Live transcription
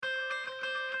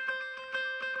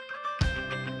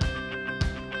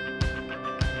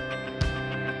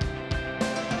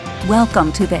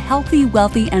Welcome to the Healthy,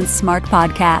 Wealthy, and Smart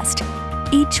podcast.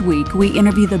 Each week, we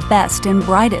interview the best and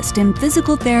brightest in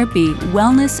physical therapy,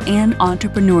 wellness, and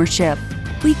entrepreneurship.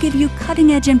 We give you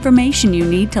cutting-edge information you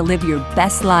need to live your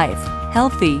best life,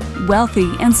 healthy, wealthy,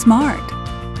 and smart.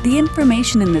 The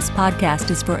information in this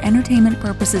podcast is for entertainment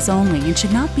purposes only and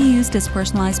should not be used as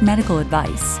personalized medical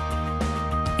advice.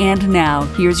 And now,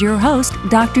 here's your host,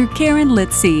 Dr. Karen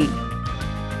Litzy.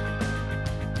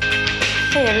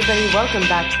 Hey everybody, welcome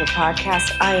back to the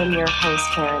podcast. I am your host,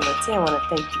 Karen Litzy. I want to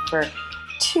thank you for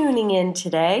tuning in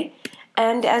today.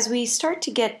 And as we start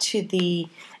to get to the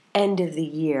end of the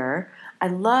year, I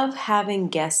love having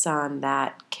guests on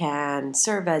that can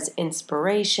serve as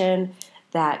inspiration,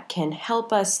 that can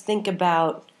help us think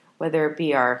about whether it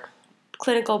be our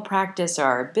clinical practice or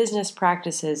our business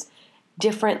practices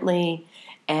differently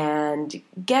and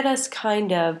get us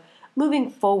kind of moving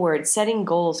forward, setting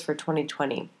goals for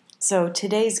 2020. So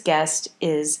today's guest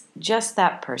is just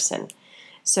that person.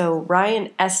 So Ryan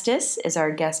Estis is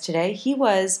our guest today. He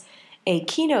was a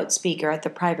keynote speaker at the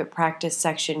private practice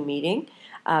section meeting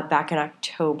back in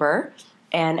October.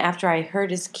 And after I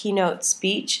heard his keynote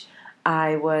speech,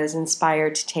 I was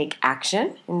inspired to take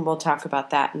action, and we'll talk about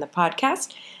that in the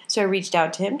podcast. So I reached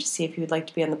out to him to see if he would like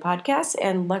to be on the podcast,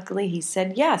 and luckily he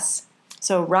said yes.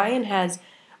 So Ryan has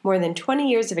more than 20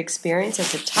 years of experience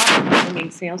as a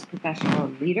top-performing sales professional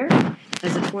and leader.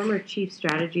 As a former chief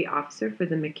strategy officer for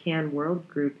the McCann World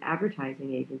Group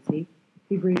advertising agency,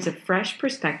 he brings a fresh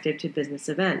perspective to business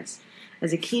events.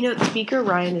 As a keynote speaker,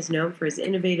 Ryan is known for his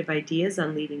innovative ideas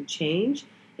on leading change,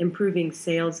 improving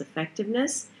sales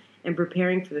effectiveness, and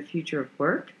preparing for the future of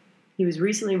work. He was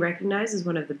recently recognized as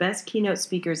one of the best keynote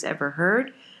speakers ever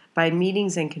heard by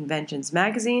Meetings and Conventions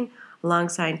magazine,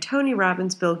 alongside Tony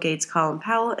Robbins, Bill Gates, Colin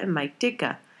Powell, and Mike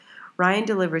Ditka. Ryan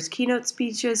delivers keynote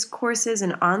speeches, courses,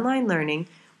 and online learning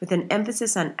with an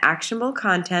emphasis on actionable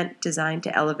content designed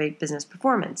to elevate business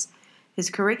performance.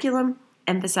 His curriculum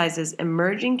emphasizes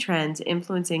emerging trends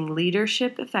influencing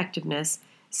leadership effectiveness,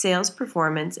 sales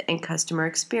performance, and customer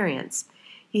experience.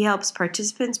 He helps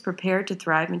participants prepare to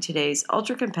thrive in today's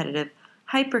ultra-competitive,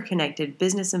 hyper-connected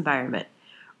business environment.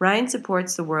 Ryan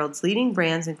supports the world's leading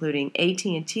brands including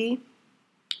AT&T,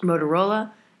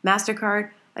 Motorola, MasterCard,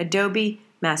 Adobe,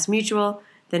 MassMutual,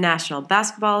 the National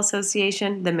Basketball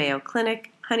Association, the Mayo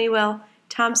Clinic, Honeywell,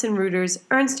 Thomson Reuters,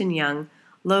 Ernst & Young,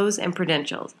 Lowe's, and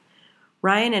Prudential.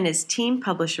 Ryan and his team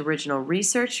publish original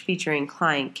research featuring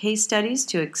client case studies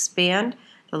to expand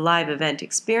the live event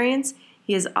experience.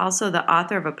 He is also the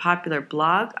author of a popular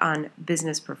blog on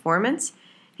business performance.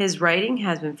 His writing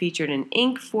has been featured in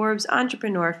Inc., Forbes,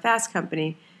 Entrepreneur, Fast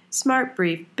Company, Smart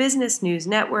Brief, Business News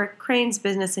Network, Crane's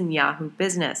Business, and Yahoo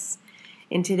Business.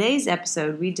 In today's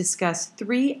episode, we discuss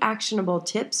 3 actionable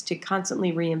tips to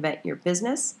constantly reinvent your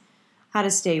business, how to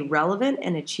stay relevant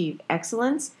and achieve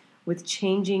excellence with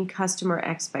changing customer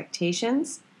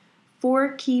expectations,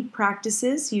 4 key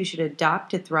practices you should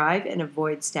adopt to thrive and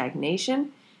avoid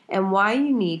stagnation, and why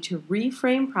you need to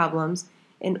reframe problems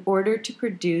in order to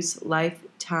produce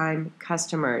lifetime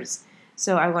customers.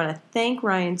 So I want to thank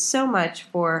Ryan so much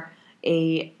for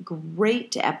a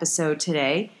great episode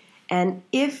today. And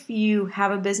if you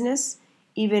have a business,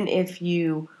 even if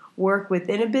you work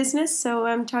within a business, so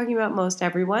I'm talking about most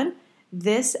everyone,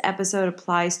 this episode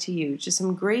applies to you. Just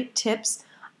some great tips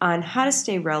on how to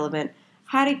stay relevant,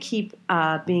 how to keep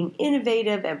being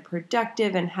innovative and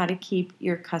productive, and how to keep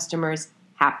your customers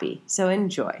happy. So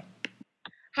enjoy.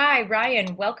 Hi,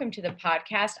 Ryan. Welcome to the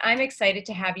podcast. I'm excited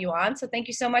to have you on, so thank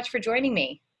you so much for joining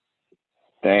me.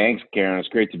 Thanks, Karen. It's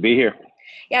great to be here.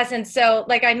 Yes, and so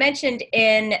like I mentioned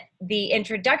in the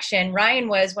introduction, Ryan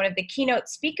was one of the keynote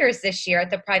speakers this year at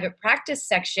the private practice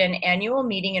section annual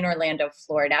meeting in Orlando,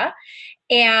 Florida.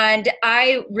 And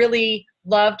I really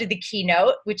loved the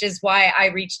keynote, which is why I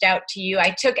reached out to you. I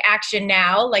took action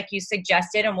now, like you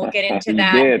suggested, and we'll get into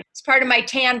that. Did. It's part of my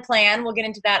TAN plan. We'll get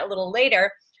into that a little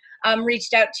later.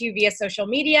 Reached out to you via social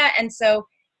media, and so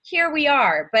here we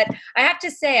are. But I have to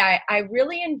say, I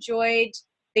really enjoyed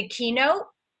the keynote,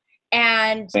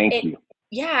 and Thank you.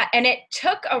 Yeah, and it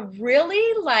took a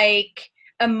really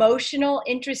emotional,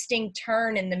 interesting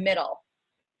turn in the middle.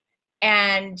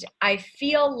 And I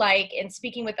feel like in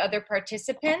speaking with other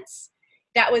participants,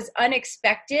 that was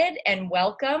unexpected and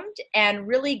welcomed, and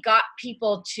really got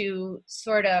people to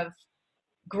sort of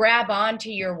grab onto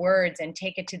your words and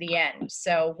take it to the end.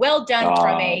 So well done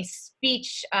from a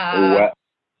speech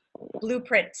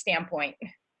blueprint standpoint.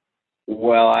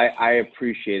 Well, I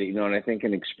appreciate it, and I think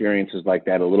in experiences like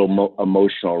that, a little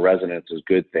emotional resonance is a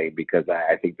good thing, because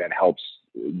I think that helps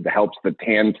helps the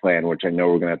TAN plan, which I know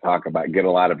we're going to talk about, get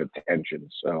a lot of attention.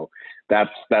 So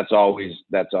that's always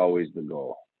the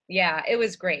goal. Yeah, it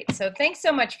was great. So thanks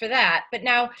so much for that. But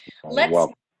now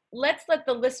let's let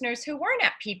the listeners who weren't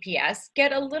at PPS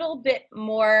get a little bit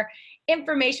more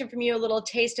information from you, a little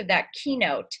taste of that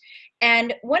keynote.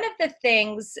 And one of the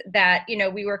things that,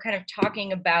 we were kind of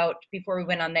talking about before we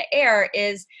went on the air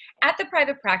is at the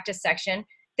private practice section,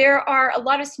 there are a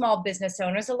lot of small business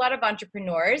owners, a lot of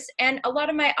entrepreneurs, and a lot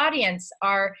of my audience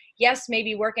are, yes,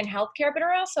 maybe work in healthcare, but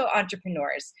are also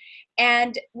entrepreneurs.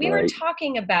 And we were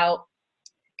talking about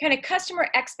kind of customer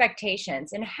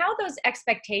expectations and how those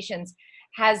expectations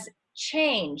has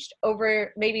changed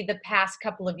over maybe the past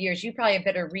couple of years. You probably have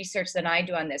better research than I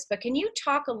do on this, but can you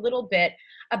talk a little bit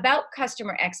about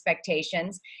customer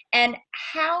expectations and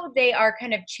how they are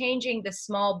kind of changing the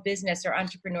small business or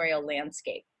entrepreneurial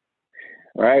landscape?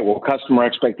 All right. Well, customer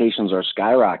expectations are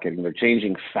skyrocketing. They're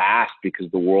changing fast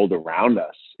because the world around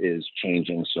us is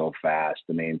changing so fast.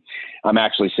 I mean, I'm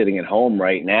actually sitting at home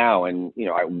right now, and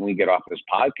when we get off this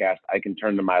podcast, I can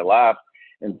turn to my left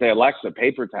and say, Alexa,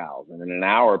 paper towels. And in an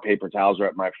hour, paper towels are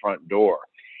at my front door.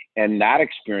 And that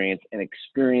experience and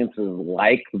experiences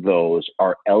like those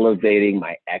are elevating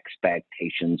my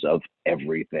expectations of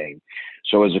everything.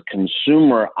 So as a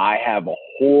consumer, I have a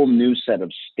whole new set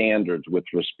of standards with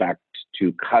respect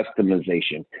to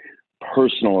customization,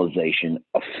 personalization,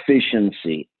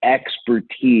 efficiency,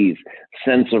 expertise,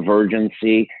 sense of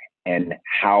urgency, and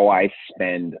how I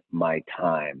spend my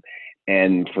time.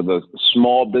 And for the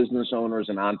small business owners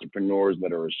and entrepreneurs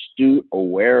that are astute,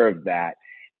 aware of that,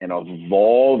 and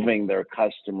evolving their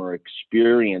customer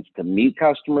experience to meet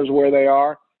customers where they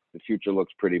are, the future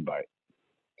looks pretty bright.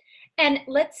 And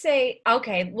let's say,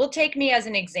 okay, we'll take me as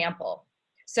an example.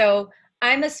 So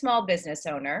I'm a small business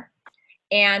owner,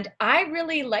 and I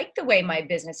really like the way my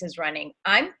business is running.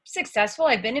 I'm successful.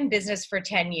 I've been in business for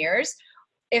 10 years.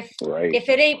 If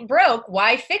it ain't broke,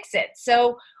 why fix it?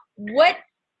 So what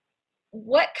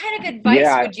kind of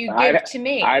advice would you give to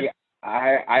me?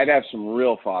 I'd have some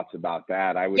real thoughts about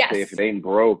that. I would say if it ain't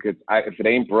broke, it's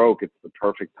the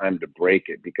perfect time to break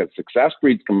it, because success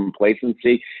breeds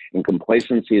complacency, and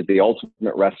complacency is the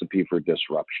ultimate recipe for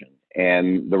disruption.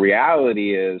 And the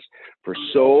reality is, for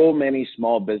so many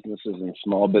small businesses and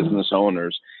small business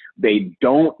owners, they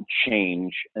don't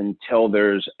change until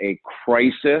there's a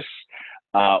crisis,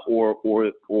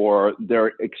 or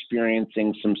they're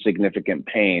experiencing some significant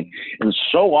pain. And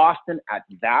so often at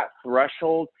that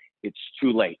threshold, it's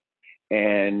too late.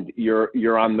 And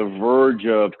you're on the verge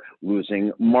of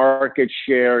losing market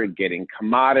share, getting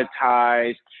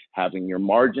commoditized, having your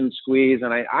margin squeezed.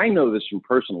 And I know this from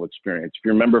personal experience. If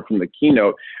you remember from the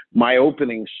keynote, my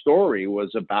opening story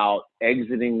was about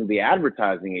exiting the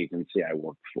advertising agency I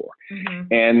worked for.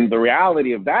 Mm-hmm. And the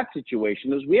reality of that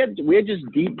situation is we had just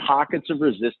deep pockets of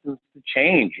resistance to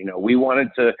change. We wanted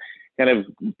to kind of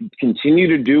continue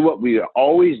to do what we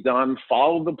always done,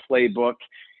 follow the playbook.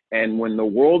 And when the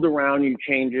world around you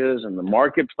changes and the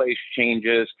marketplace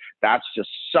changes, that's just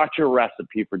such a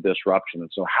recipe for disruption. And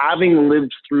so having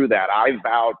lived through that, I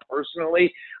vowed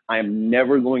personally, I am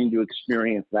never going to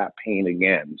experience that pain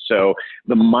again. So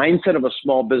the mindset of a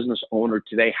small business owner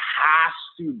today has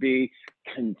to be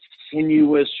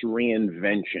continuous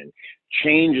reinvention.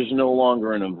 Change is no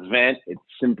longer an event. It's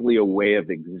simply a way of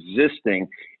existing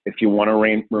if you want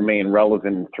to remain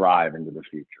relevant and thrive into the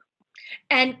future.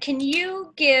 And can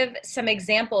you give some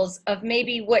examples of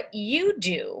maybe what you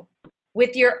do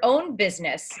with your own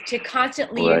business to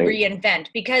constantly reinvent?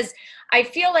 Because I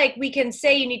feel like we can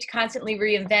say you need to constantly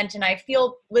reinvent, and I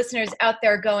feel listeners out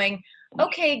there going,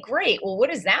 okay, great. Well, what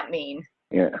does that mean?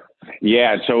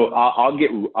 Yeah. So I'll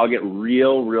get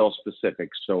real specific.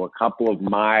 So a couple of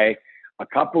my,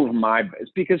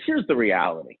 because here's the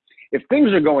reality. If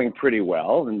things are going pretty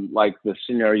well, and like the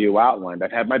scenario you outlined,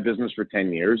 I've had my business for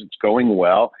 10 years, it's going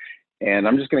well, and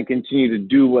I'm just going to continue to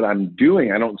do what I'm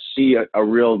doing. I don't see a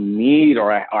real need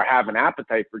or have an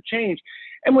appetite for change.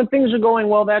 And when things are going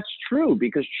well, that's true,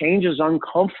 because change is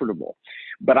uncomfortable.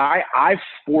 But I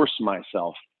force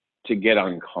myself to get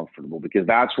uncomfortable, because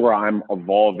that's where I'm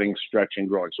evolving, stretching,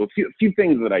 growing. So a few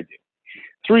things that I do.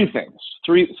 Three things,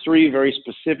 three very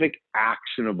specific,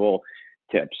 actionable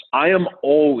tips. I am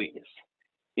always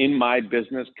in my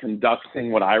business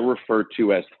conducting what I refer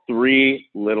to as 3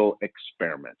 little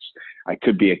experiments. I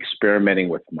could be experimenting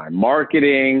with my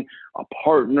marketing, a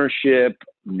partnership,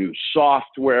 new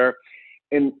software.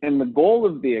 And the goal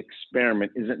of the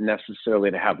experiment isn't necessarily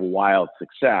to have wild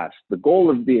success. The goal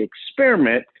of the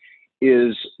experiment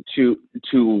is to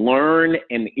learn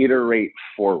and iterate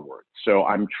forward. So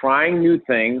I'm trying new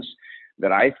things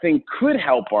that I think could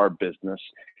help our business.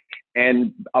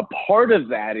 And a part of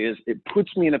that is it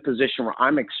puts me in a position where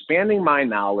I'm expanding my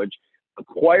knowledge,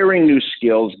 acquiring new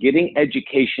skills, getting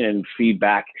education and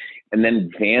feedback, and then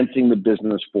advancing the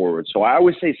business forward. So I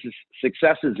always say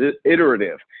success is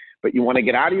iterative, but you want to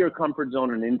get out of your comfort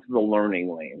zone and into the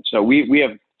learning lane. So we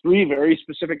have 3 very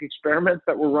specific experiments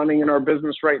that we're running in our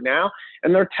business right now,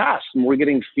 and they're tests, and we're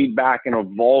getting feedback and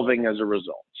evolving as a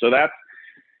result. So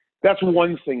that's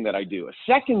one thing that I do. A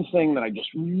second thing that I just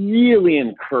really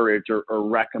encourage or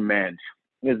recommend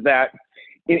is that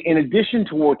in addition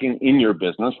to working in your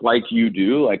business like you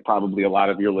do, like probably a lot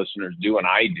of your listeners do and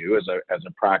I do as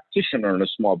a practitioner and a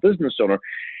small business owner,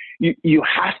 you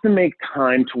have to make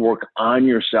time to work on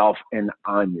yourself and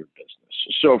on your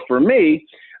business. So for me,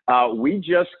 we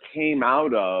just came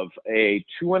out of a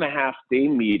 2.5-day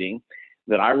meeting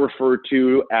that I refer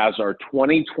to as our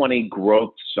 2020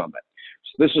 Growth Summit.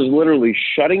 So this is literally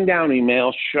shutting down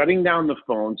email, shutting down the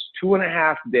phones,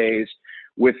 2.5 days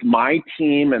with my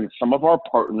team and some of our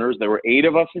partners. There were 8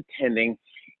 of us attending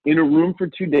in a room for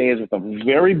 2 days with a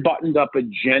very buttoned up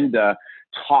agenda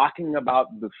talking about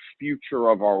the future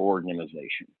of our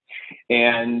organization.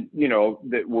 And, you know,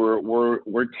 that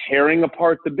we're tearing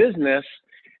apart the business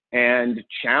and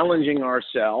challenging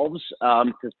ourselves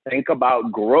to think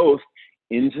about growth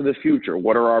into the future.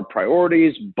 What are our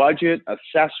priorities, budget,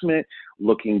 assessment,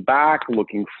 looking back,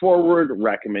 looking forward,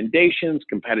 recommendations,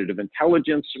 competitive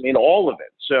intelligence, I mean, all of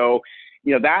it. So,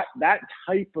 you know, that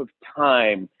type of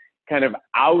time kind of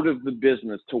out of the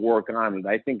business to work on it,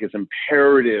 I think is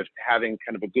imperative to having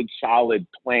kind of a good solid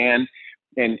plan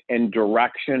and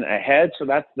direction ahead. So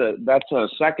that's a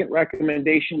second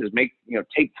recommendation is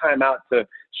take time out to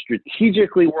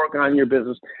strategically work on your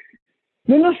business.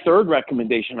 Then the third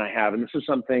recommendation I have, and this is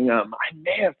something I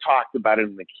may have talked about it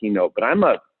in the keynote, but I'm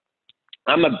a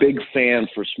big fan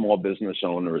for small business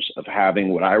owners of having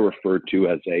what I refer to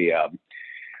as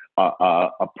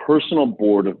a personal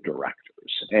board of directors.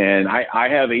 And I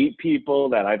have 8 people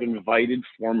that I've invited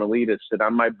formally to sit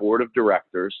on my board of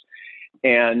directors.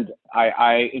 And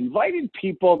I invited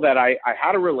people that I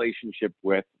had a relationship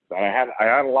with, that I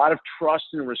had a lot of trust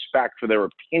and respect for their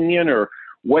opinion or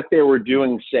what they were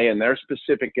doing, say, in their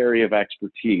specific area of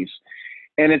expertise.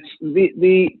 And it's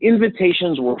the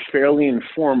invitations were fairly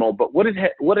informal, but what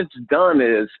it's done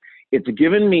is it's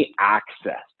given me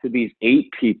access to these 8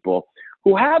 people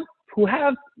who have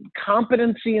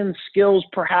competency and skills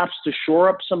perhaps to shore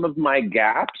up some of my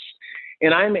gaps.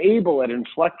 And I'm able at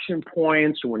inflection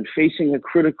points or when facing a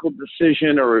critical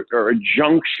decision or a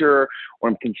juncture, or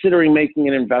I'm considering making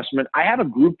an investment, I have a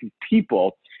group of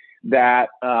people that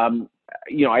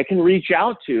I can reach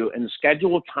out to and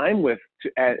schedule time with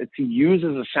to use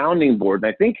as a sounding board.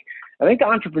 And I think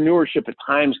entrepreneurship at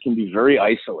times can be very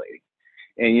isolating.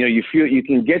 And you feel you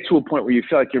can get to a point where you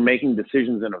feel like you're making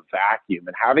decisions in a vacuum.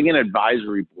 And having an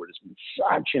advisory board has been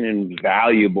such an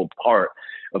invaluable part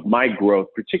of my growth,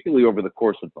 particularly over the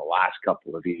course of the last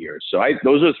couple of years. So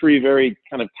those are 3 very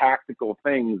kind of tactical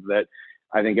things that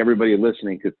I think everybody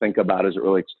listening could think about as it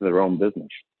relates to their own business.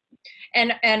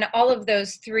 And all of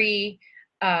those 3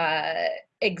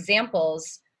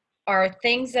 examples are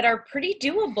things that are pretty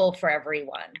doable for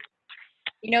everyone.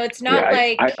 It's not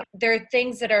there are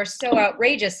things that are so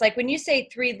outrageous. Like when you say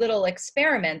 3 little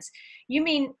experiments, you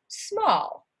mean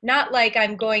small, not like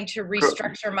I'm going to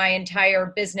restructure my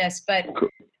entire business, but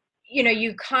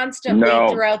you constantly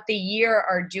throughout the year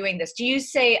are doing this. Do you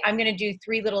say I'm going to do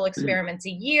 3 little experiments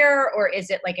a year, or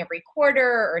is it like every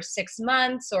quarter or 6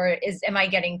 months, or am I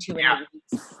getting too into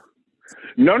weeks?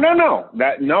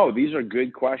 No. These are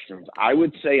good questions. I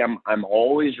would say I'm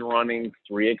always running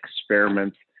 3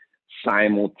 experiments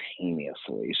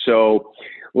simultaneously. So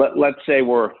let's say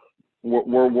we're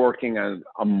working on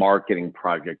a marketing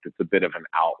project. It's a bit of an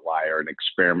outlier, an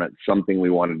experiment, something we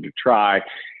wanted to try.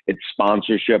 It's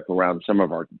sponsorship around some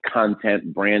of our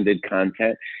content, branded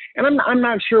content. And I'm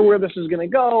not sure where this is going to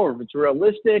go or if it's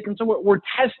realistic. And so we're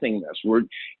testing this.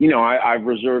 I've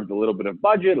reserved a little bit of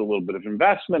budget, a little bit of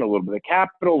investment, a little bit of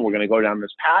capital. We're going to go down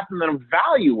this path and then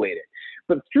evaluate it.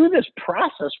 But through this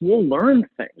process, we'll learn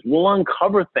things. We'll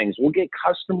uncover things. We'll get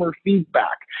customer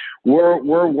feedback.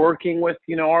 We're working with,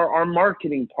 our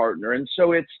marketing partner. And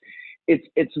so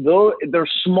they're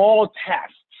small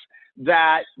tests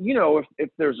that, if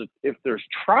there's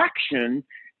traction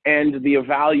and the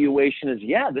evaluation is,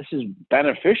 this is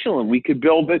beneficial and we could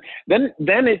build it, then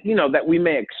it, that we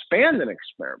may expand an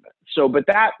experiment. So, but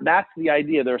that's the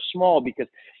idea. They're small because,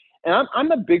 and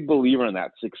I'm a big believer in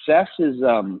that. Success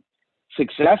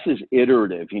is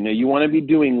iterative. You want to be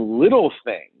doing little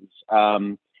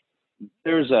things.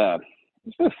 There's a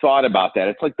just thought about that.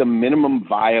 It's like the minimum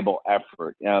viable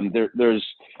effort. There's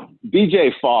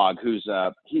BJ Fogg, who's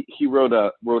he wrote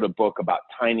a book about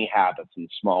tiny habits and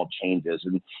small changes,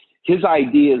 and his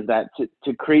idea is that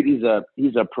to create,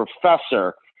 he's a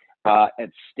professor at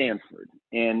Stanford,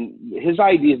 and his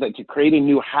idea is that to create a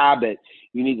new habit,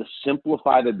 you need to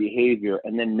simplify the behavior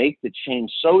and then make the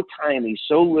change so tiny,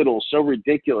 so little, so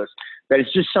ridiculous that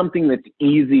it's just something that's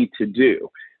easy to do.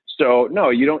 So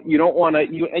no, you don't want to,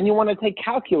 you want to take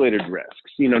calculated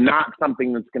risks, not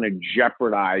something that's going to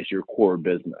jeopardize your core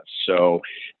business. So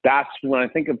that's when I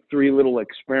think of 3 little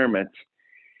experiments,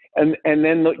 and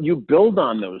then you build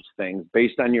on those things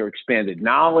based on your expanded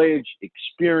knowledge,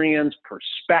 experience,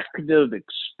 perspective,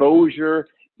 exposure.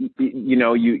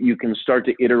 You can start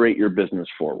to iterate your business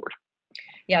forward.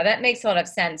 Yeah, that makes a lot of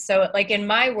sense. So like in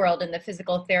my world, in the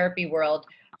physical therapy world,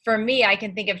 for me, I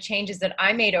can think of changes that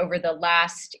I made over the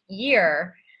last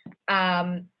year.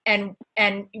 And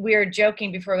we were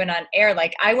joking before we went on air,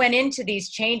 like I went into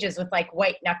these changes with like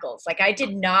white knuckles. Like I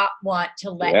did not want to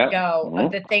let go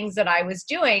of the things that I was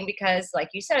doing because, like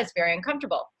you said, it's very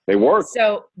uncomfortable. They work.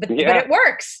 So, but it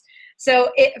works.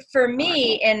 So for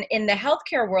me in the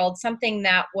healthcare world, something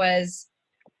that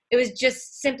it was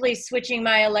just simply switching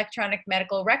my electronic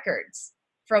medical records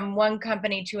from one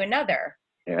company to another.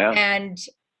 Yeah. And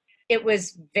it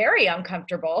was very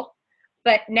uncomfortable.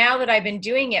 But now that I've been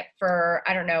doing it for,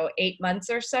 8 months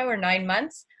or so, or 9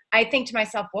 months, I think to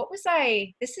myself,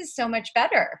 this is so much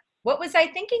better. What was I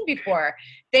thinking before?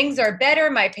 Things are better.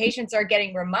 My patients are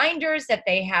getting reminders that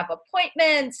they have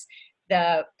appointments.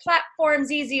 The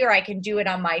platform's easier. I can do it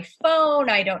on my phone.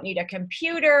 I don't need a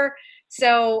computer.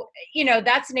 So,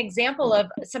 that's an example of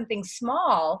something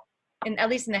small, at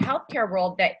least in the healthcare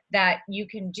world, that you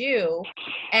can do.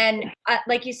 And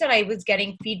like you said, I was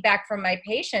getting feedback from my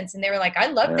patients, and they were like, I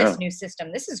love this new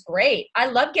system. This is great. I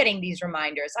love getting these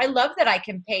reminders. I love that I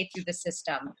can pay through the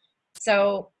system.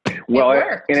 So it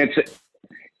worked. And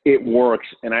it works.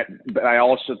 But I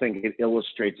also think it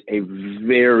illustrates a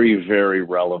very, very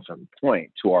relevant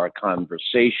point to our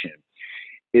conversation,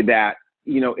 that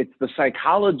it's the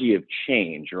psychology of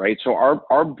change, right? So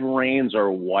our brains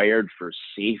are wired for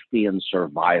safety and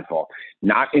survival,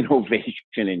 not innovation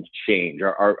and change.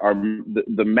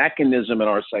 The mechanism in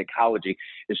our psychology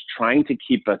is trying to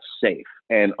keep us safe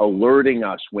and alerting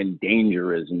us when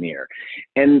danger is near,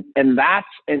 and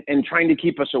trying to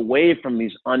keep us away from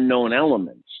these unknown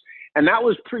elements. And that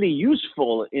was pretty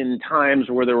useful in times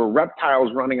where there were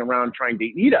reptiles running around trying to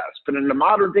eat us. But in a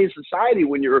modern day society,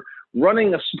 when you're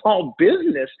running a small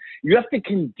business, you have to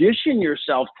condition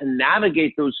yourself to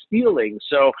navigate those feelings.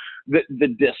 So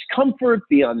the discomfort,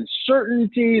 the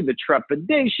uncertainty, the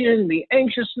trepidation, the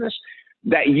anxiousness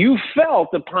that you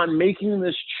felt upon making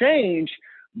this change,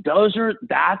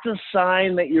 that's a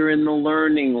sign that you're in the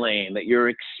learning lane, that you're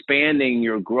expanding,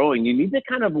 you're growing. You need to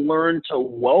kind of learn to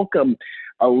welcome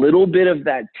a little bit of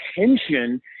that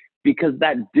tension, because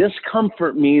that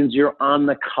discomfort means you're on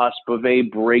the cusp of a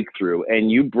breakthrough, and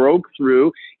you broke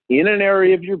through in an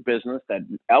area of your business that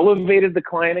elevated the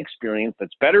client experience,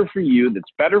 that's better for you,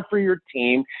 that's better for your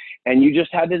team, and you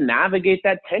just had to navigate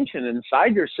that tension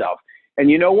inside yourself.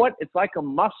 And you know what? It's like a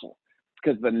muscle,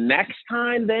 because the next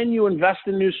time then you invest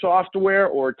in new software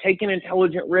or take an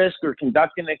intelligent risk or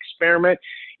conduct an experiment,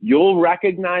 you'll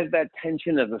recognize that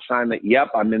tension as a sign that, yep,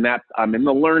 I'm in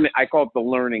the learning, I call it the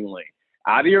learning lane,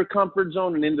 out of your comfort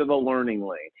zone and into the learning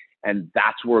lane. And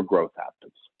that's where growth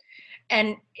happens.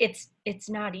 And it's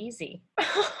not easy,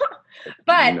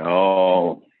 but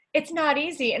no, it's not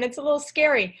easy, and it's a little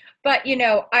scary, but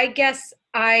I guess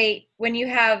I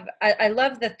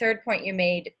love the third point you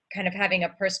made, kind of having a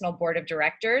personal board of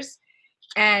directors.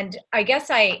 And I guess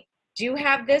I do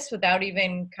have this without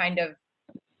even kind of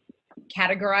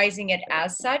categorizing it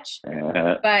as such,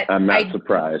 but I'm not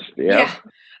surprised. Yeah,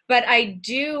 but I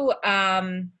do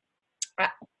kind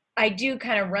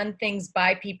of run things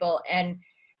by people, and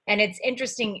it's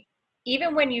interesting,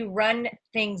 even when you run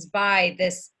things by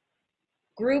this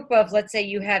group of, let's say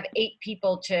you have 8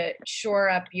 people to shore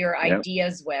up your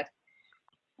ideas with,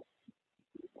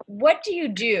 what do you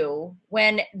do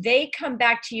when they come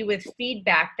back to you with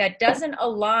feedback that doesn't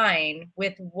align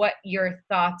with what your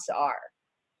thoughts are?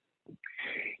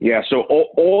 Yeah, so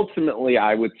ultimately,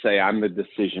 I would say I'm the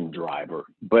decision driver.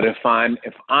 But if I'm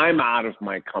out of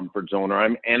my comfort zone, or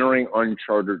I'm entering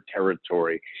uncharted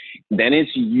territory, then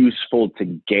it's useful to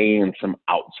gain some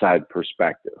outside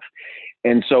perspective.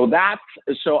 And so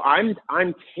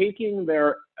I'm taking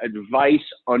their advice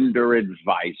under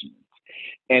advisement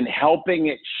and helping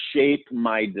it shape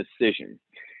my decision.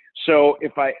 So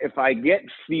if I get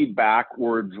feedback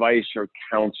or advice or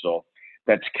counsel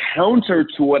that's counter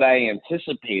to what I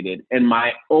anticipated in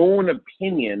my own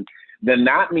opinion, then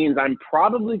that means I'm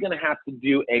probably going to have to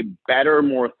do a better,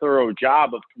 more thorough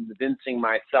job of convincing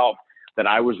myself that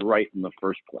I was right in the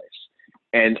first place,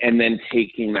 and then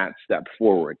taking that step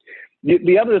forward.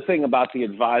 The other thing about the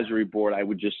advisory board I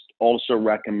would just also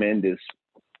recommend is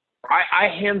I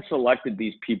hand selected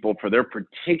these people for their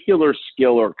particular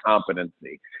skill or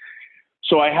competency.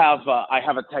 So I have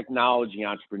a technology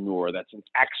entrepreneur that's an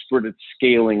expert at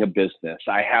scaling a business.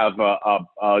 I have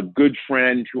a good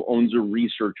friend who owns a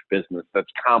research business that's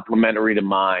complementary to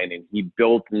mine, and he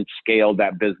built and scaled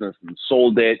that business and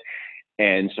sold it.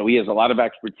 And so he has a lot of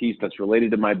expertise that's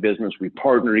related to my business. We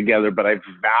partner together, but I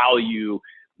value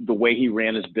the way he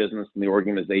ran his business and the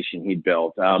organization he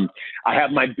built. I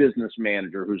have my business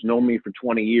manager who's known me for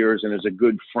 20 years and is a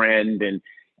good friend. And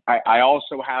I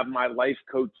also have my life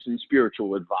coach and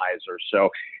spiritual advisor. So,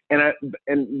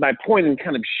 and my point in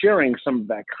kind of sharing some of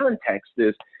that context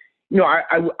is, you know,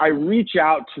 I reach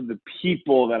out to the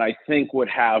people that I think would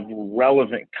have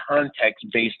relevant context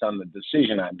based on the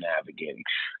decision I'm navigating.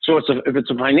 So if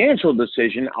it's a financial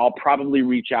decision, I'll probably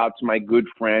reach out to my good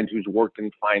friend who's worked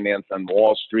in finance on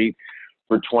Wall Street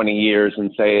for 20 years and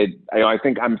say, I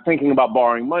think I'm thinking about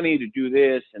borrowing money to do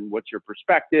this, and what's your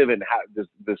perspective, and how does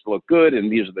this look good, and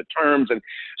these are the terms. And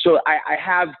so I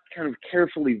have kind of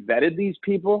carefully vetted these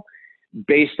people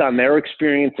based on their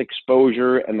experience,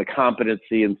 exposure, and the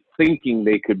competency and thinking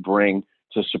they could bring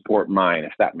to support mine,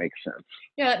 if that makes sense.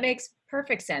 Yeah, that makes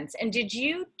perfect sense. And did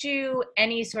you do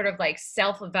any sort of like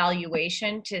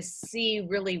self-evaluation to see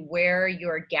really where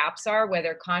your gaps are,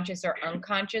 whether conscious or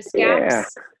unconscious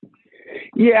gaps?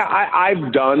 Yeah,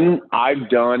 I've done,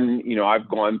 you know, I've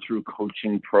gone through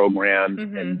coaching programs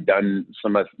and done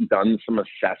some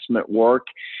assessment work.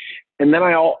 And then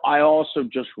I also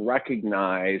just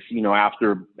recognize, you know,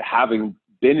 after having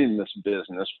been in this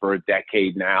business for a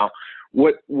decade now,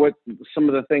 what some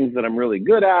of the things that I'm really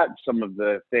good at, some of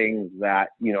the things that,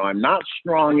 you know, I'm not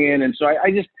strong in. And so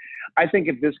I think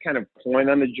at this kind of point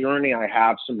on the journey, I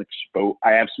have some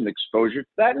exposure to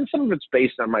that, and some of it's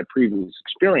based on my previous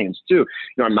experience too.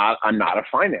 You know, I'm not a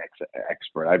finance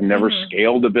expert. I've never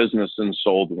scaled a business and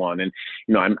sold one, and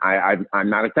you know, I'm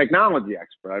not a technology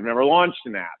expert. I've never launched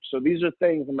an app. So these are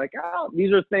things I'm like,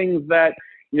 these are things that,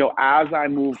 you know, as I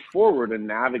move forward and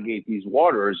navigate these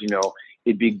waters, you know,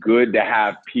 it'd be good to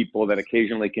have people that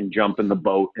occasionally can jump in the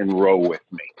boat and row with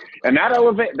me, and that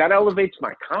elevates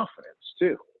my confidence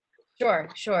too.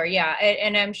 Sure. Yeah.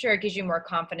 And I'm sure it gives you more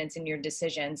confidence in your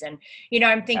decisions. And, you know,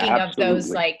 I'm thinking Absolutely. of those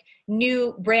like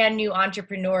brand new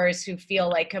entrepreneurs who feel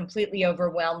like completely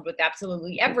overwhelmed with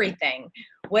absolutely everything.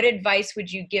 What advice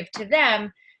would you give to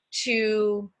them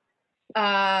to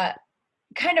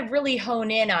kind of really hone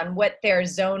in on what their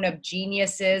zone of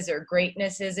genius is or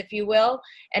greatness is, if you will,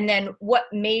 and then what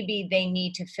maybe they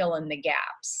need to fill in the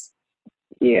gaps?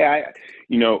 Yeah,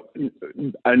 you know,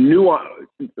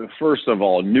 first of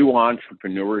all, new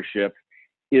entrepreneurship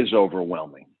is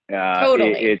overwhelming.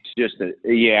 Totally.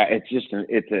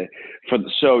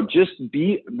 So just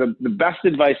be, the best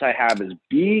advice I have is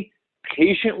be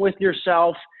patient with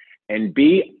yourself and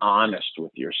be honest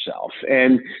with yourself.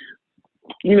 And,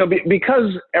 you know,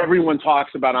 because everyone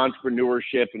talks about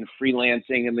entrepreneurship and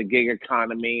freelancing and the gig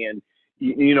economy, and,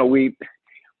 you know,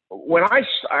 when I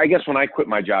quit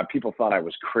my job, people thought I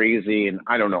was crazy, and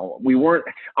I don't know.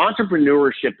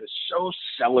 Entrepreneurship is so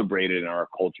celebrated in our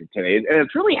culture today, and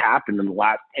it's really happened in the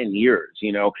last 10 years.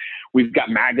 You know, we've got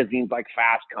magazines like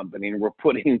Fast Company, and we're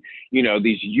putting, you know,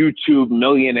 these YouTube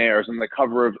millionaires on the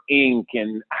cover of Inc.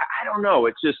 And I don't know.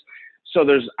 It's just, so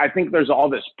I think there's all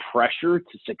this pressure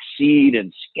to succeed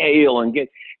and scale and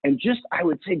just, I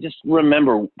would say, just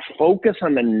remember, focus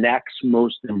on the next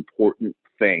most important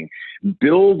thing.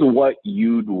 Build what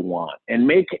you'd want and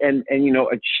you know,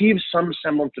 achieve some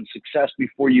semblance of success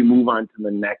before you move on to the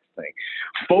next thing.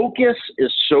 Focus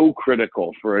is so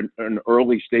critical for an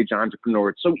early stage entrepreneur.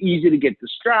 It's so easy to get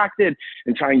distracted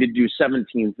and try and do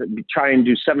 17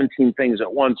 things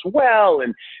at once. Well,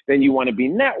 and then you want to be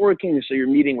networking, so you're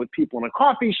meeting with people in a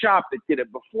coffee shop that did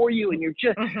it before you, and you're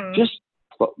just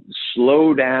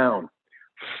slow down,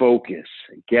 focus,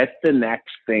 get the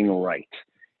next thing right.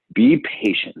 Be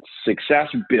patient. Success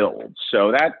builds. So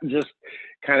that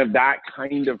kind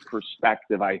of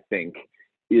perspective, I think,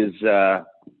 is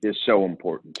so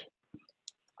important.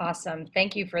 Awesome.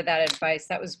 Thank you for that advice.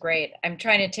 That was great. I'm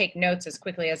trying to take notes as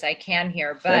quickly as I can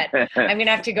here, but I'm going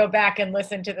to have to go back and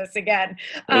listen to this again.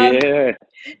 Yeah.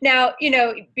 Now, you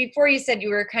know, before you said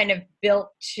you were kind of built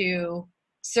to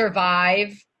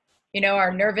survive, you know,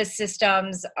 our nervous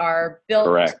systems are built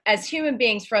Correct. as human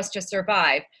beings for us to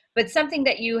survive. But something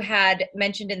that you had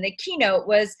mentioned in the keynote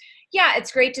was, yeah,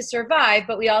 it's great to survive,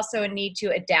 but we also need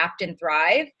to adapt and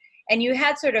thrive. And you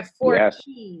had sort of four Yes.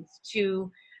 keys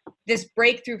to this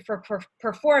breakthrough for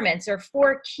performance, or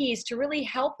four keys to really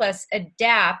help us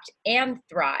adapt and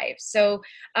thrive. So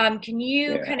can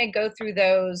you kind of go through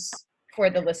those for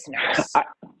the listeners?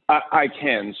 I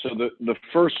can. So the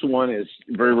first one is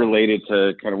very related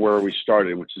to kind of where we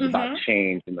started, which is about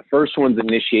change. And the first one's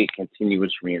initiate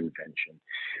continuous reinvention.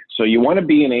 So you want to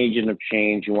be an agent of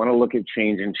change. You want to look at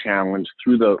change and challenge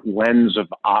through the lens of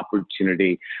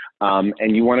opportunity.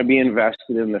 And you want to be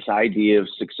invested in this idea of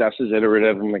success is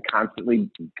iterative, and we constantly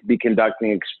be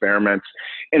conducting experiments.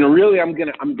 And really, I'm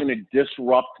gonna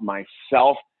disrupt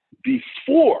myself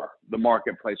before the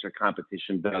marketplace or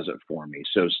competition does it for me.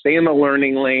 So stay in the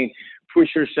learning lane,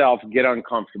 push yourself, get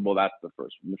uncomfortable. That's the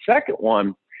first one. The second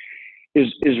one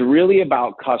is really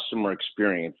about customer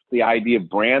experience. The idea of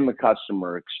brand the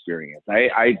customer experience.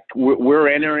 We're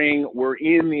in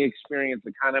the experience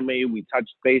economy. We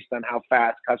touched based on how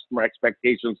fast customer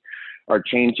expectations are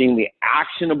changing. The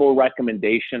actionable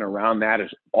recommendation around that is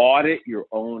audit your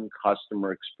own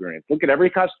customer experience. Look at every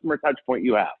customer touch point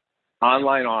you have,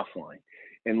 online, offline,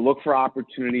 and look for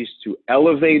opportunities to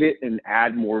elevate it and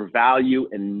add more value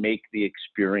and make the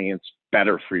experience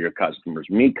better for your customers.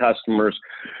 Meet customers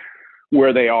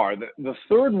where they are. The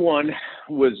third one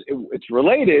it's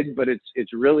related, but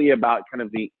it's really about kind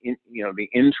of the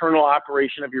internal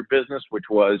operation of your business, which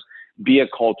was be a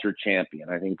culture champion.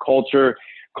 I think culture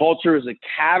is a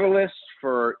catalyst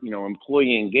for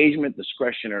employee engagement,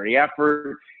 discretionary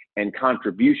effort, and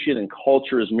contribution, and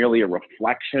culture is merely a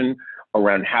reflection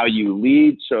around how you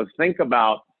lead. So think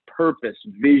about purpose,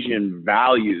 vision,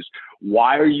 values.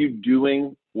 Why are you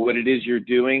doing what it is you're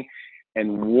doing?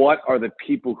 And what are the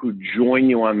people who join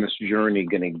you on this journey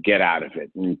going to get out of it?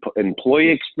 And employee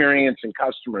experience and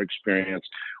customer experience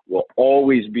will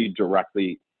always be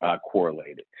directly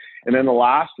correlated. And then the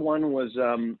last one was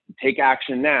take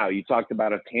action now. You talked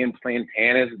about a TAN plan.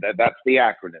 That's the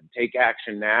acronym. Take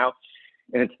action now.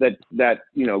 And it's that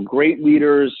great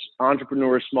leaders,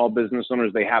 entrepreneurs, small business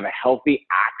owners, they have a healthy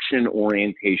action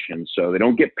orientation. So they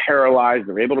don't get paralyzed.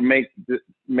 They're able to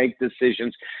make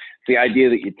decisions. It's the idea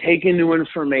that you take in new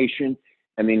information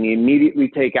and then you immediately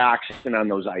take action on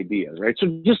those ideas, right?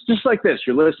 So just like this,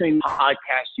 you're listening to a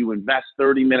podcast, you invest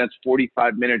 30 minutes,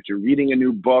 45 minutes, you're reading a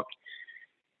new book.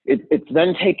 It's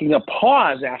then taking a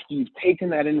pause after you've taken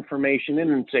that information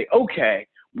in and say, okay,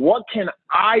 what can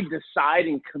I decide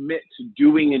and commit to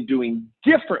doing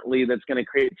differently that's going to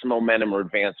create some momentum or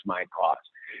advance my cause?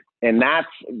 And that's,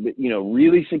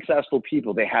 really successful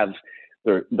people.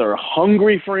 They're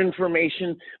hungry for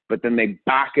information, but then they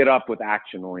back it up with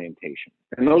action orientation.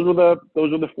 And those are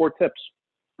the four tips.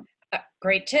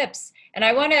 Great tips. And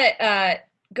I want to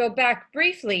go back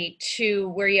briefly to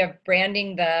where you have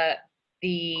branding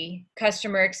the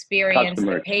customer experience,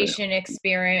 the patient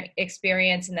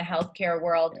experience in the healthcare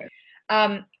world.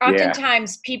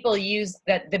 Oftentimes people use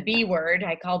the B word,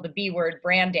 I call the B word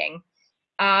branding,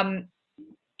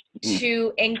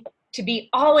 to be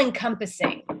all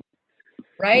encompassing,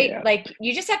 right? Yeah. Like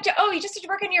you just have to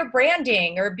work on your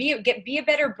branding or be a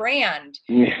better brand.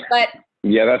 Yeah. But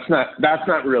yeah, that's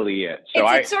not really it. So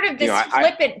it's sort of this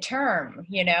flippant term,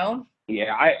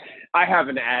 Yeah, I have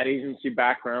an ad agency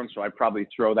background, so I probably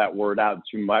throw that word out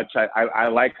too much. I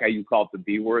like how you call it the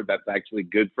B word. That's actually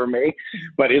good for me.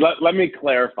 But let me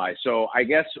clarify. So I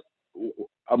guess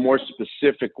a more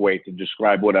specific way to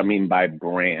describe what I mean by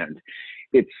brand,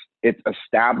 it's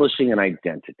establishing an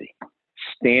identity,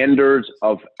 standards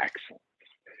of excellence,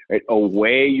 right? A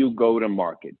way you go to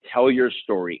market, tell your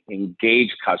story, engage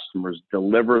customers,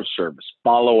 deliver service,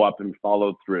 follow up and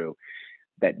follow through,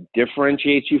 that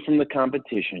differentiates you from the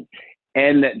competition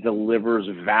and that delivers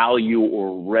value or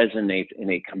resonates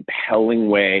in a compelling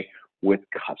way with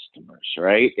customers,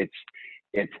 right?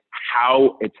 It's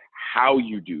how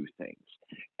you do things.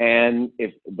 And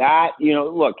if that,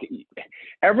 look,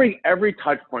 every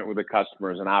touch point with a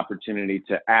customer is an opportunity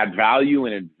to add value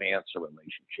and advance a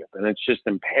relationship. And it's just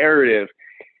imperative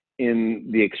in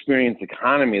the experience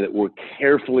economy that we're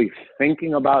carefully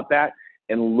thinking about that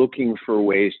and looking for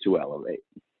ways to elevate.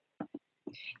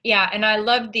 Yeah, and I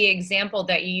love the example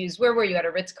that you used. Where were you, at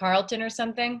a Ritz-Carlton or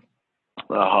something?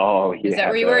 Oh, yeah. Is that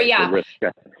where you were? Yeah.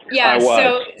 Yeah.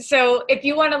 So if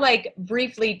you want to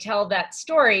briefly tell that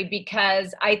story,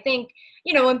 because I think,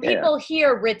 when people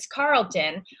hear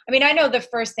Ritz-Carlton, I mean, I know the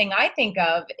first thing I think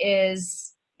of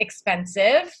is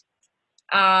expensive,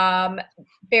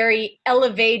 very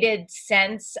elevated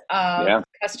sense of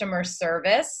customer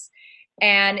service.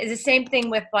 And it's the same thing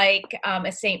with a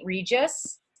St.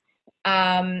 Regis.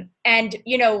 And,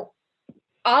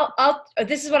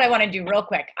 this is what I want to do real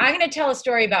quick. I'm going to tell a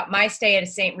story about my stay at a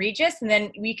St. Regis, and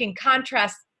then we can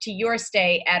contrast to your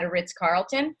stay at a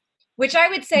Ritz-Carlton, which I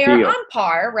would say are on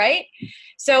par, right?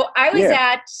 So I was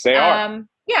they are.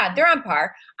 they're on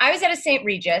par. I was at a St.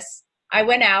 Regis. I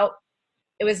went out.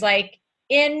 It was like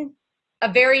in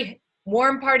a very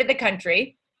warm part of the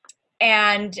country.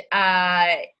 And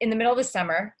in the middle of the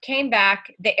summer, came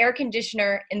back, the air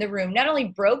conditioner in the room not only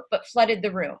broke, but flooded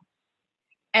the room.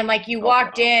 And like you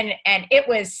walked in and it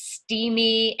was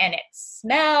steamy and it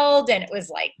smelled and it was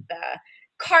like the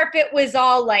carpet was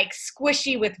all like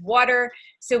squishy with water.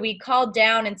 So we called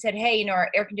down and said, hey,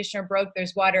 our air conditioner broke.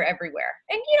 There's water everywhere.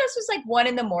 And, this was like 1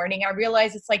 a.m. I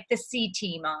realized it's like the C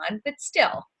team on, but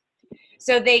still.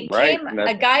 So they came,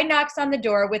 a guy knocks on the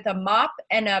door with a mop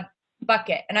and a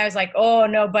bucket. And I was like, oh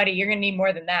no, buddy, you're going to need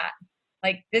more than that.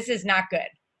 Like, this is not good.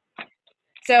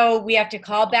 So we have to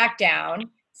call back down,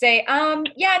 say,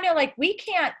 we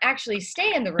can't actually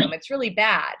stay in the room. It's really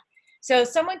bad. So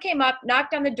someone came up,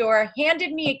 knocked on the door,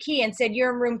 handed me a key and said,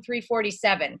 you're in room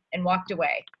 347, and walked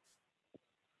away.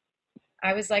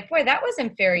 I was like, boy, that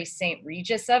wasn't very St.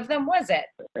 Regis of them, was it?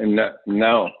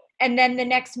 No. And then the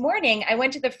next morning I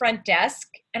went to the front desk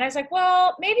and I was like,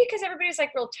 well, maybe because everybody was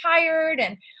like real tired.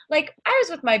 And like, I was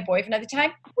with my boyfriend at the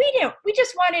time. We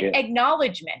just wanted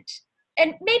acknowledgement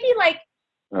and maybe like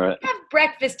have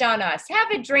breakfast on us,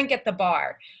 have a drink at the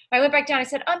bar. I went back down. I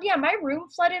said, my room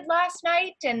flooded last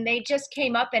night and they just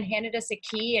came up and handed us a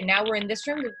key. And now we're in this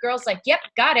room. The girl's like, yep,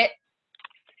 got it.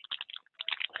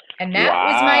 And that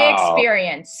was my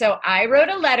experience. So I wrote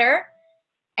a letter,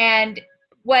 and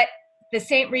what the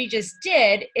St. Regis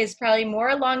did is probably more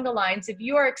along the lines of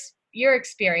your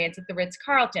experience at the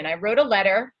Ritz-Carlton. I wrote a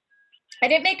letter. I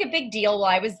didn't make a big deal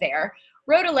while I was there.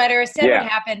 Wrote a letter, said what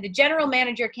happened. The general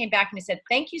manager came back and he said,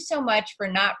 thank you so much for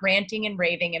not ranting and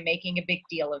raving and making a big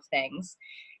deal of things.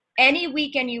 Any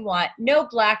weekend you want, no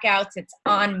blackouts, it's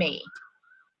on me.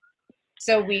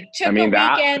 So we took a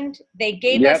weekend. They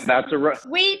gave us that's a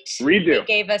sweet redo. They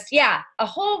gave us a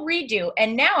whole redo.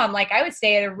 And now I'm like, I would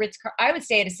stay at a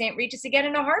St. Regis again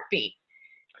in a heartbeat.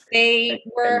 They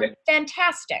were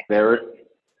fantastic. There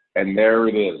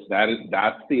it is.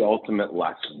 That's the ultimate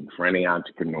lesson for any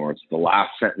entrepreneur. It's the last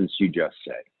sentence you just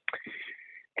said.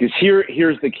 Because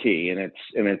here's the key, and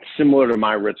it's similar to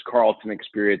my Ritz-Carlton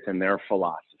experience and their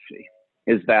philosophy,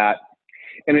 is that,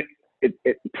 and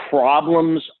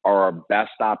problems are our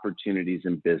best opportunities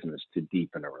in business to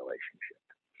deepen a relationship.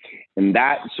 And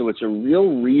so it's a real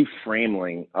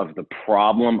reframing of the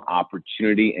problem,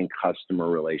 opportunity, and customer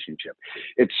relationship.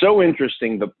 It's so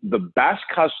interesting. The best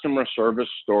customer service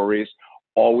stories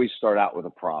always start out with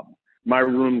a problem. My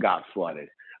room got flooded.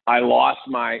 I lost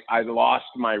my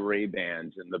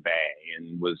Ray-Bans in the bay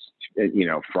and was,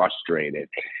 frustrated.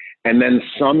 And then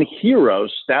some hero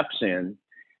steps in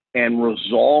and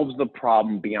resolves the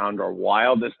problem beyond our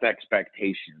wildest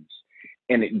expectations.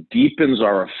 And it deepens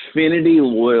our affinity,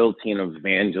 loyalty, and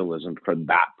evangelism for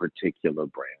that particular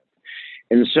brand.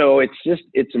 And so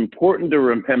it's important to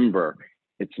remember,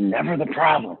 it's never the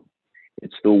problem.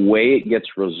 It's the way it gets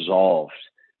resolved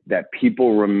that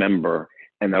people remember,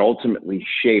 and that ultimately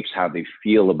shapes how they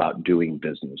feel about doing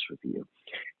business with you.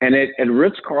 And at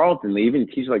Ritz-Carlton, they even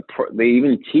teach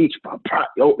about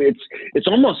it's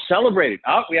almost celebrated.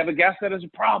 Oh, we have a guest that has a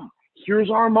problem. Here's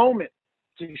our moment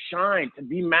to shine, to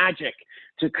be magic,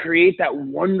 to create that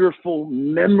wonderful,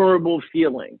 memorable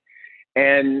feeling.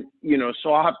 And,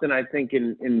 so often I think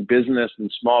in business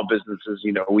and small businesses,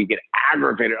 we get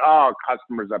aggravated. Oh,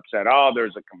 customer's upset. Oh,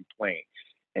 there's a complaint.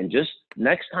 And just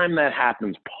next time that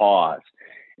happens, pause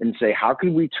and say, how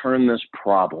can we turn this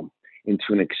problem into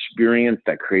an experience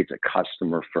that creates a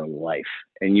customer for life?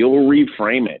 And you'll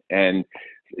reframe it. And,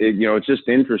 it's just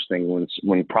interesting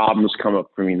when problems come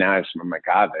up for me now, I'm like,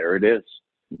 there it is.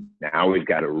 Now we've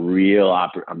got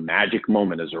a magic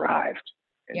moment has arrived.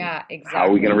 And yeah, exactly. How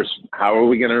are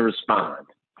we going to respond?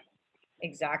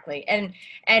 Exactly. And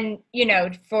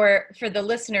for the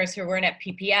listeners who weren't at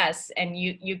PPS, and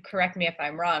you correct me if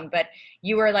I'm wrong, but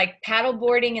you were like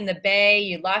paddleboarding in the bay,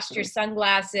 you lost your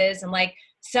sunglasses, and like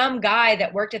some guy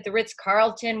that worked at the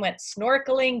Ritz-Carlton went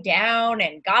snorkeling down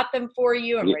and got them for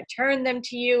you and returned them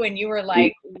to you. And you were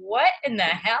like, what in the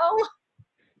hell?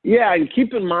 Yeah. And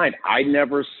keep in mind, I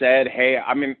never said, hey,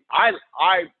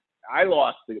 I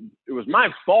lost it. It was my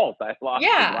fault. I lost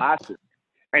the glasses.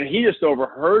 And he just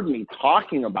overheard me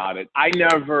talking about it. I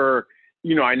never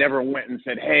went and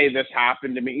said, hey, this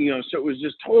happened to me. So it was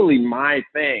just totally my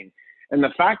thing. And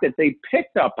the fact that they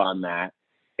picked up on that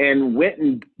and went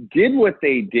and did what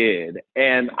they did.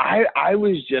 And I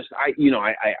was just,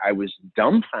 I was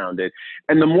dumbfounded.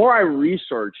 And the more I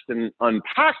researched and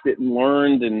unpacked it and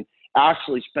learned and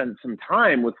actually spent some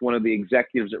time with one of the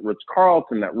executives at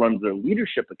Ritz-Carlton that runs their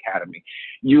leadership academy,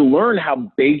 you learn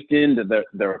how baked into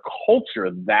their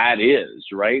culture that is,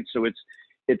 right? So it's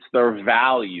their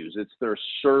values, it's their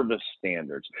service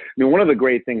standards. I mean, one of the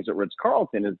great things at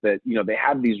Ritz-Carlton is that, they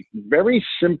have these very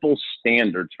simple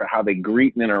standards for how they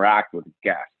greet and interact with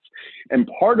guests. And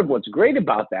part of what's great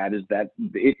about that is that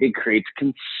it creates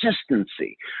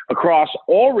consistency across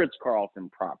all Ritz-Carlton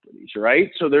properties,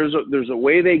 right? So there's a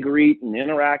way they greet and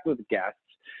interact with guests,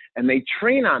 and they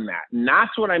train on that. And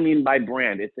that's what I mean by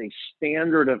brand. It's a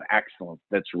standard of excellence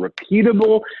that's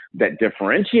repeatable, that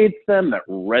differentiates them, that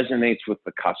resonates with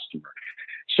the customer.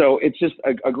 So it's just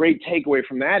a great takeaway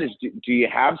from that is, do you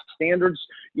have standards?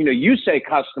 You say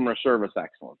customer service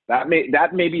excellence. That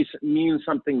maybe means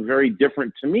something very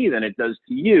different to me than it does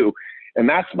to you. And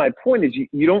that's my point, is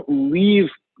you don't leave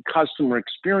customer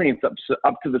experience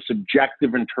up to the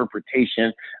subjective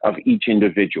interpretation of each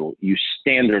individual. You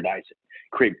standardize it,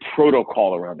 create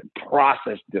protocol around it,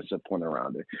 process discipline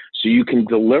around it, so you can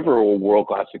deliver a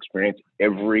world-class experience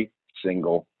every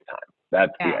single time.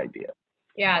 That's the idea.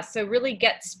 Yeah, so really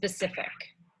get specific.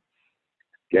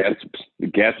 Get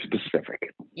specific.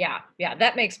 Yeah,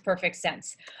 that makes perfect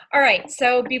sense. All right,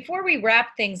 so before we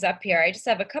wrap things up here, I just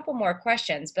have a couple more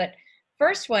questions. But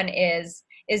first one is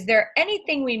there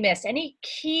anything we missed, any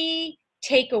key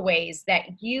takeaways that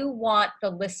you want the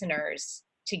listeners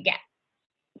to get?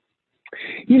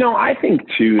 I think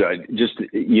too,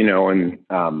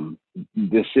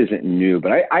 this isn't new,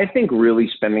 but I think really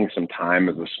spending some time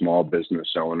as a small business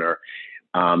owner,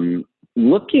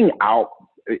 looking out,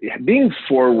 being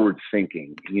forward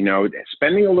thinking,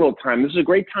 spending a little time. This is a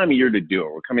great time of year to do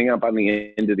it. We're coming up on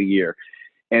the end of the year.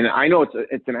 And I know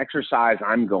it's an exercise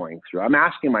I'm going through. I'm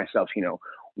asking myself,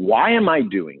 why am I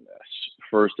doing this?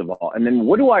 First of all, and then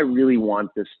what do I really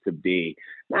want this to be?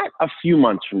 Not a few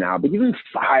months from now, but even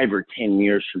 5 or 10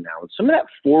 years from now. And some of that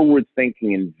forward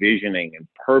thinking and visioning and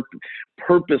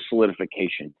purpose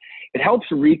solidification, it helps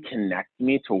reconnect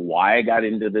me to why I got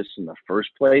into this in the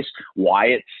first place, why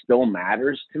it still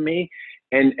matters to me.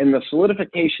 And the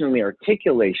solidification and the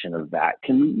articulation of that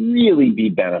can really be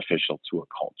beneficial to a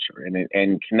culture,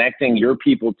 and connecting your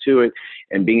people to it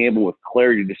and being able with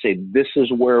clarity to say, this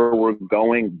is where we're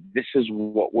going, this is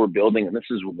what we're building, and this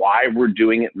is why we're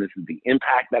doing it, and this is the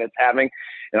impact that it's having.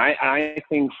 And I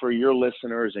think for your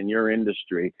listeners and your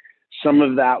industry, some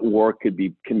of that work can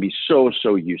be so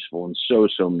useful and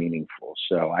so meaningful.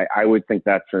 So I would think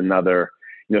that's another.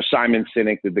 Simon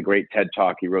Sinek did the great TED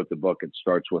Talk. He wrote the book, It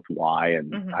Starts With Why,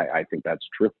 and I think that's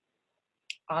true.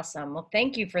 Awesome. Well,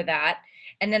 thank you for that.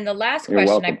 And then the last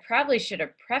question, I probably should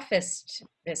have prefaced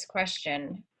this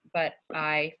question, but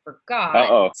I forgot.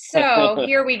 Uh-oh. So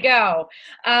here we go.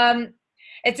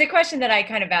 It's a question that I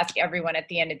kind of ask everyone at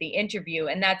the end of the interview,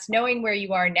 and that's, knowing where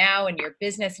you are now in your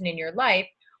business and in your life,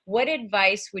 what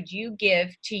advice would you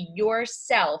give to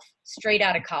yourself straight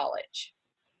out of college?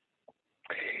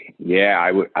 Yeah,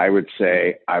 I would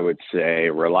say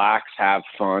relax, have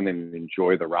fun, and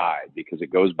enjoy the ride, because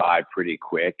it goes by pretty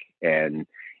quick. And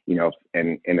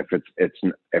and if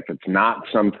it's not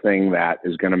something that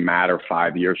is going to matter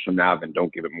 5 years from now, then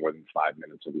don't give it more than 5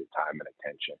 minutes of your time and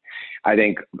attention. I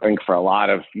think for a lot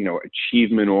of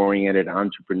achievement oriented,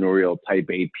 entrepreneurial type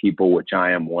A people, which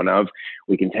I am one of,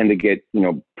 we can tend to get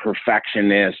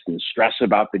perfectionist and stress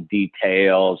about the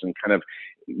details, and kind of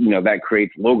that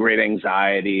creates low-grade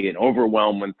anxiety and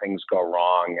overwhelm when things go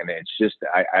wrong. And it's just,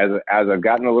 as I've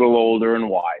gotten a little older and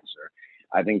wiser,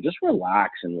 I think just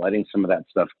relax and letting some of that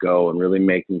stuff go, and really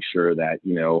making sure that,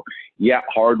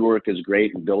 hard work is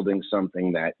great, and building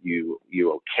something that you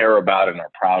care about and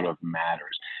are proud of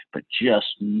matters, but just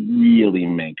really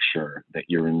make sure that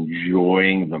you're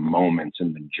enjoying the moments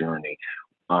in the journey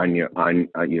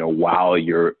while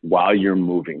you're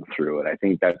moving through it. I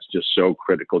think that's just so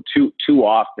critical. Too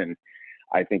often,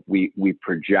 I think we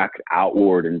project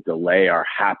outward and delay our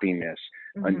happiness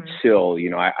until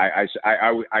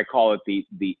I call it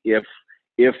the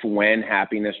if when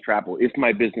happiness trap. Well, if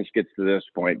my business gets to this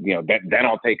point, then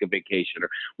I'll take a vacation, or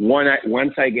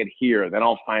once I get here, then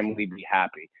I'll finally be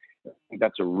happy. I think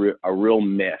that's a real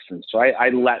miss. And so I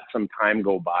let some time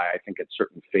go by, I think, at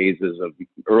certain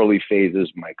early phases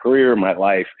of my career, my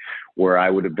life, where I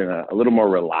would have been a little more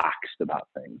relaxed about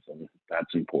things. And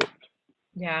that's important.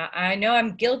 Yeah, I know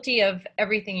I'm guilty of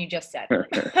everything you just said,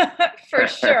 for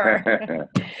sure.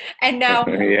 And now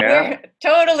we're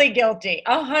totally guilty,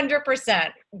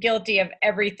 100%. guilty of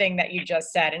everything that you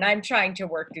just said, and I'm trying to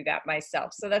work through that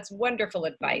myself. So that's wonderful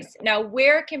advice. Now,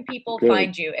 where can people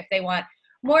find you if they want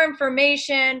more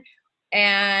information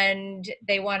and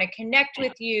they want to connect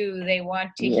with you, they want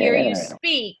to hear you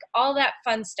speak, all that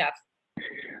fun stuff?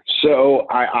 So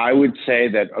I would say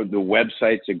that the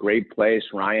website's a great place,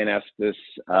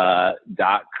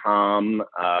 ryanestis.com.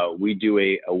 We do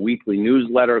a weekly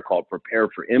newsletter called Prepare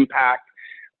for Impact.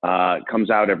 It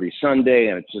comes out every Sunday,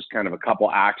 and it's just kind of a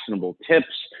couple actionable tips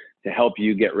to help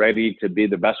you get ready to be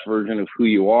the best version of who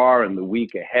you are in the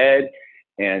week ahead.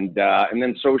 And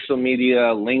then social media,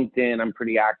 LinkedIn, I'm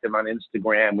pretty active on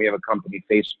Instagram. We have a company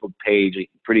Facebook page,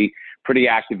 pretty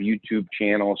active YouTube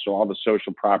channel. So all the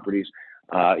social properties.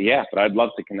 But I'd love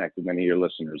to connect with any of your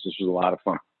listeners. This was a lot of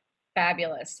fun.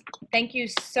 Fabulous. Thank you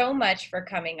so much for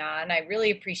coming on. I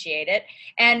really appreciate it.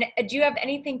 And do you have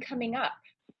anything coming up?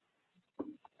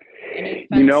 Any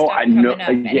fun stuff coming up?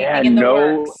 Anything in the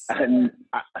works?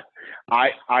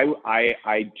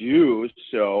 I do.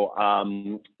 So,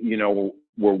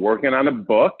 we're working on a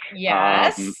book.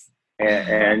 Yes.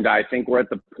 And I think we're at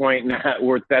the point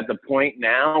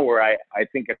now. Where I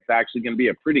think it's actually going to be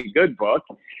a pretty good book.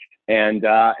 And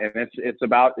it's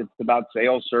about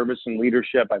sales, service, and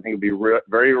leadership. I think it'd be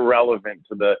very relevant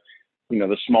to the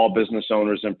small business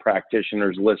owners and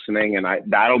practitioners listening. And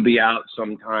that'll be out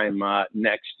sometime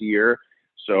next year.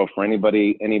 So for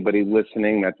anybody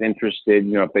listening that's interested,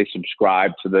 if they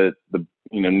subscribe to the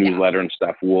newsletter and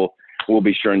stuff, we'll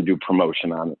be sure and do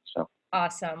promotion on it. So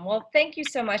awesome. Well, thank you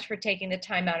so much for taking the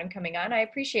time out and coming on. I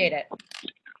appreciate it.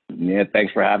 Yeah,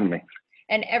 thanks for having me.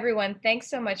 And everyone, thanks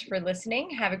so much for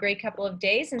listening. Have a great couple of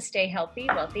days and stay healthy,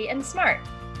 wealthy, and smart.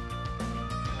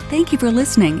 Thank you for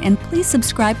listening, and please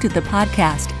subscribe to the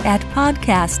podcast at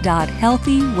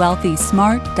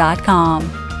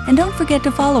podcast.healthywealthysmart.com. And don't forget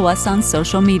to follow us on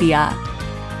social media.